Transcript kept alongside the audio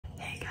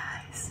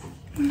guys.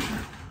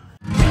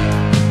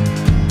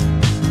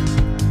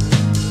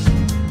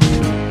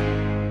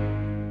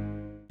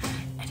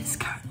 It is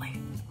currently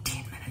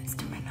 10 minutes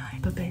to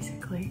midnight, but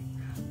basically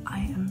I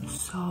am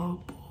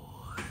so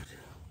bored.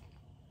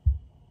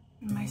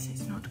 My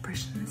seasonal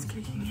depression is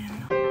kicking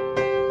in.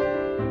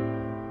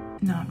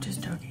 No, I'm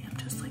just joking. I'm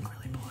just like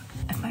really bored.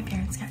 If my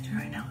parents catch me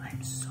right now,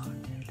 I'm so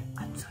dead.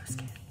 I'm so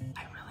scared.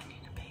 I really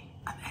need to pee.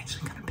 I'm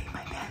actually gonna pee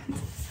my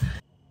pants.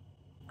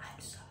 I'm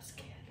so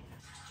scared.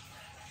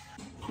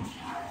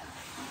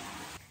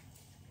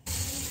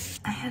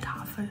 I had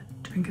half a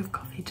drink of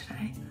coffee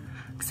today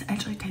because it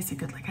actually tasted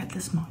good. Like I had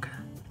this mocha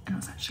and it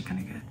was actually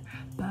kind of good.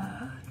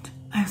 But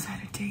I also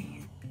had a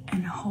tea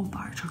and a whole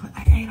bar of chocolate.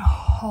 I ate a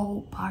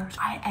whole bar of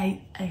chocolate. I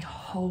ate a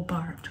whole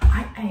bar of chocolate.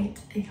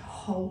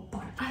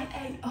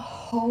 I ate a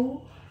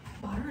whole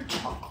bar of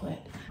chocolate.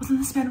 Within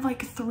the span of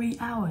like 3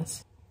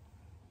 hours.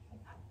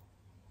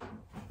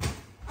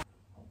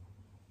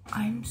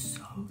 I'm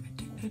so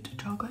addicted to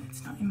chocolate.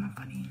 It's not even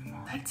funny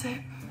anymore. That's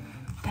it.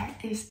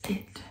 That is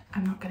it.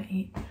 I'm not gonna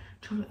eat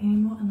chocolate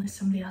anymore unless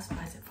somebody else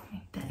buys it for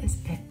me. That is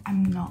it.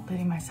 I'm not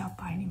letting myself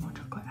buy any more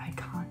chocolate. I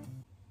can't.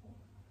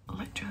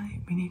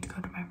 Literally, we need to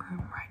go to my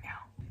room right now.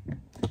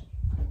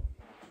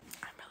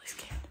 I'm really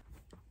scared.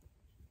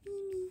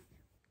 Mimi.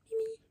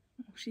 Mimi.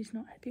 Oh, she's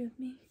not happy with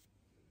me.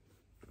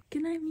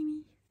 Good night,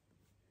 Mimi.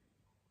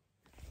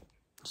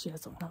 She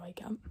doesn't want to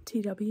wake up.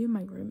 TW,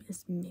 my room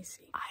is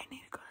messy. I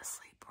need to go to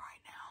sleep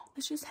right now.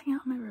 Let's just hang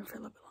out in my room for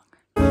a little bit longer.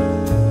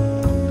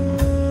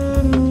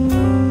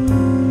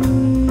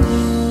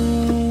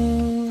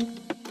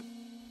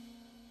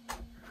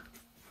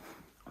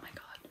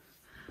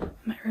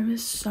 My room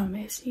is so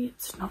messy,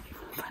 it's not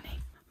even funny.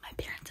 My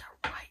parents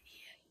are right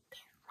here.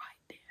 They're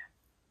right there.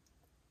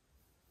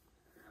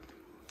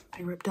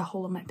 I ripped a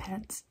hole in my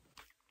pants.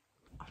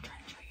 I'll try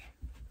and show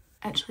you.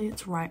 Actually,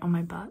 it's right on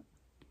my butt.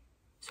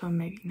 So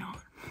maybe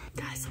not.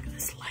 Guys, look at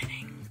this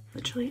lighting.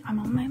 Literally, I'm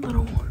on my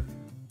little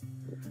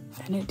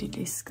vanity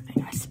desk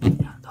thing. I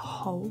spent out the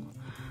whole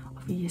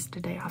of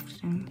yesterday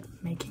afternoon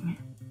making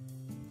it.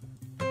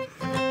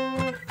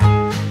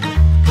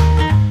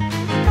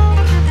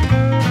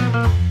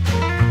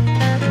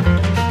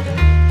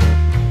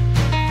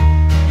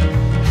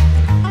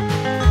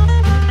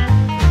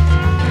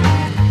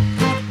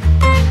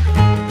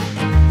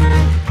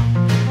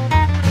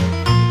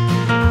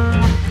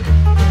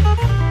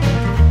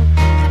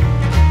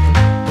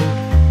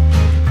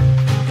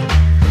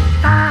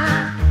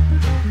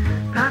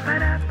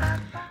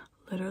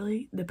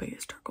 The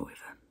biggest struggle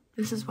ever.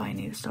 This is why I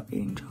need to stop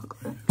eating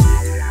chocolate.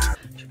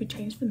 Should we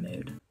change the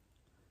mood?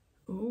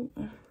 Ooh.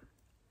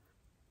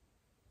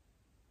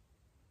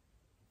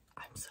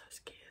 I'm so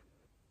scared.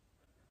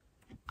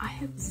 I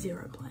have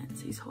zero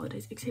plans these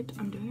holidays except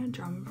I'm doing a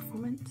drama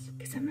performance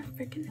because I'm a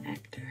freaking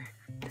actor.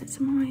 That's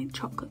some of my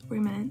chocolate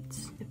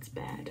remnants. It's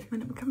bad. I'm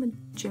gonna become a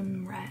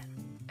gym rat.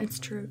 It's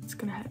true, it's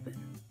gonna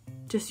happen.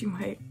 Just you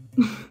wait.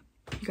 You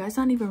guys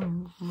aren't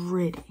even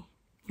ready.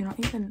 You're not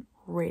even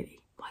ready.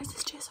 Why is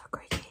this chair so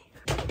creaky?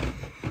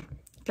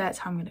 That's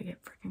how I'm gonna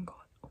get freaking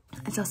caught.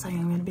 It's also saying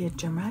I'm gonna be a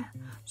gym rat.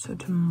 So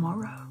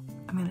tomorrow,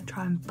 I'm gonna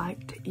try and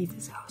bike to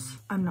Eva's house.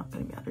 I'm not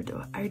gonna be able to do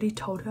it. I already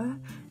told her,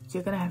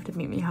 you're gonna have to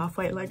meet me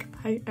halfway. Like,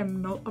 I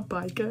am not a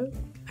biker.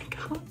 I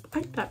can't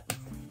bike that.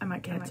 I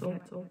might cancel.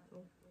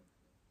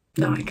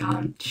 No, I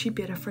can't. She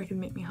better freaking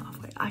meet me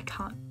halfway. I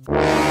can't.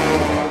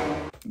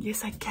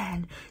 Yes, I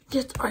can.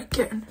 Yes, I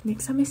can.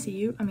 Next time I see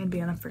you, I'm gonna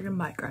be on a freaking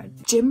bike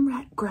ride. Gym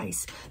rat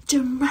Grace.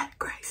 Gym rat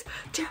Grace.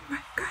 Gym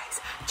rat Grace.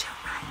 Gym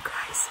rat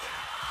Grace.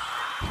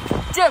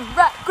 Gym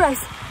rat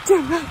Grace.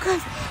 Gym rat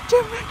Grace.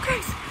 Gym rat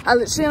Grace. I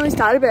literally only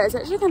started, but it's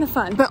actually kind of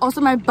fun. But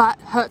also my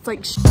butt hurts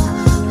like sh.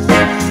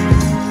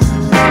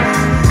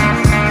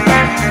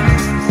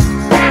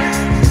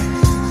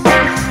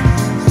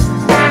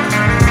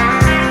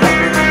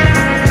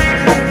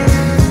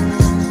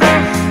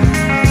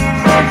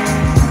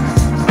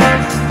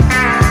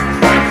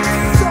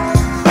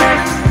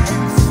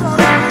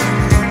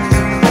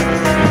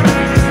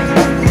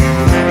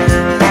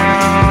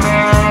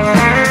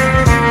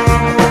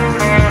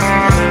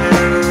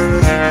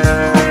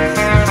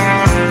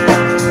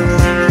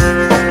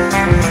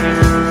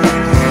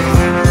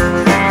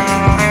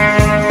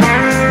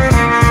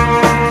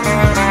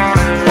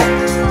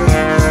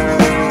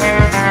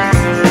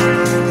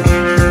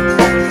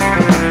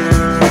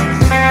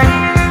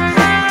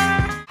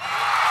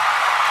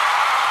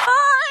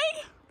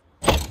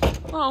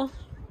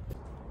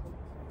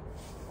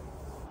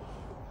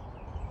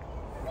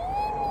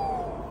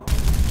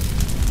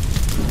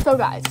 So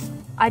guys,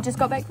 I just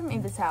got back from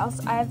Eva's house.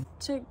 I have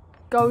to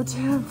go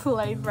to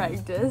play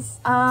practice.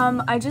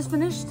 I just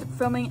finished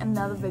filming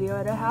another video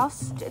at her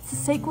house. It's a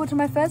sequel to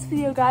my first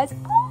video, guys.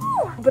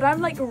 Oh! But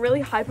I'm like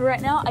really hyper right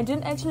now. I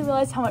didn't actually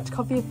realize how much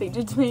coffee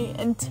affected to me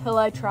until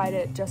I tried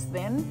it just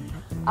then.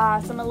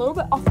 So I'm a little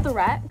bit off the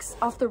racks,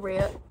 off the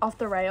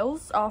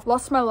rails,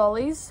 lost my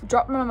lollies,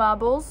 dropped my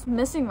marbles,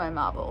 missing my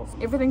marbles.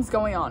 Everything's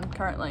going on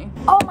currently.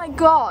 Oh my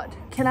god!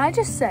 Can I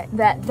just say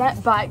that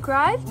that bike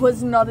ride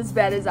was not as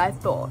bad as I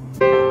thought?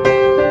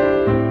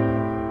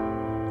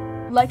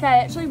 Like, I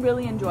actually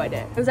really enjoyed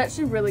it. It was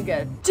actually really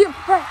good. Jim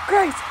Rat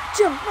Grace!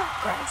 Jim Rat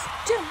Grace!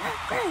 Jim Rat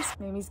Grace!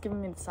 Mimi's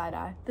giving me the side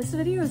eye. This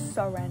video is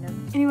so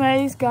random.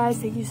 Anyways, guys,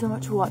 thank you so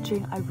much for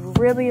watching. I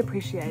really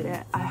appreciate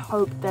it. I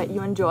hope that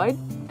you enjoyed.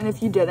 And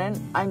if you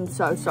didn't, I'm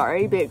so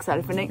sorry. Be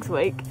excited for next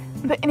week.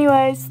 But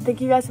anyways,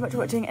 thank you guys so much for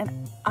watching, and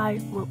I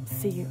will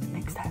see you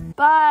next time.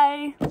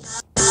 Bye!